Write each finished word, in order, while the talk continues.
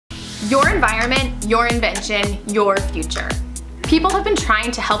Your environment, your invention, your future. People have been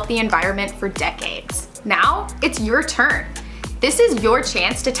trying to help the environment for decades. Now, it's your turn. This is your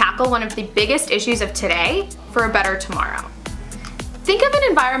chance to tackle one of the biggest issues of today for a better tomorrow. Think of an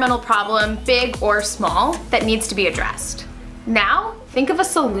environmental problem, big or small, that needs to be addressed. Now, think of a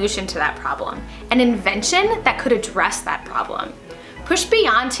solution to that problem, an invention that could address that problem. Push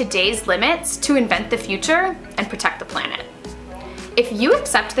beyond today's limits to invent the future and protect the planet. If you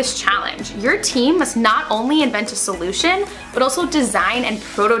accept this challenge, your team must not only invent a solution, but also design and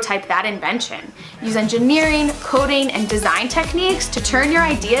prototype that invention. Use engineering, coding, and design techniques to turn your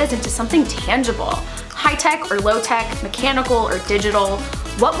ideas into something tangible. High-tech or low-tech, mechanical or digital,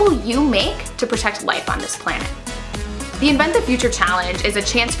 what will you make to protect life on this planet? The Invent the Future Challenge is a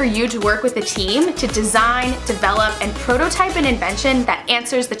chance for you to work with a team to design, develop, and prototype an invention that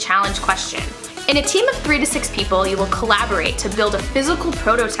answers the challenge question. In a team of 3 to 6 people, you will collaborate to build a physical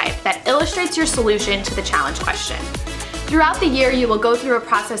prototype that illustrates your solution to the challenge question. Throughout the year, you will go through a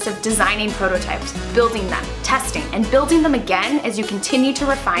process of designing prototypes, building them, testing, and building them again as you continue to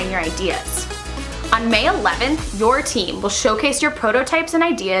refine your ideas. On May 11th, your team will showcase your prototypes and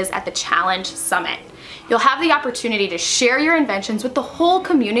ideas at the Challenge Summit. You'll have the opportunity to share your inventions with the whole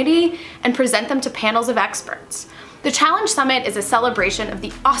community and present them to panels of experts. The Challenge Summit is a celebration of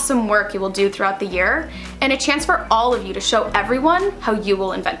the awesome work you will do throughout the year and a chance for all of you to show everyone how you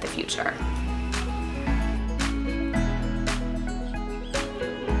will invent the future.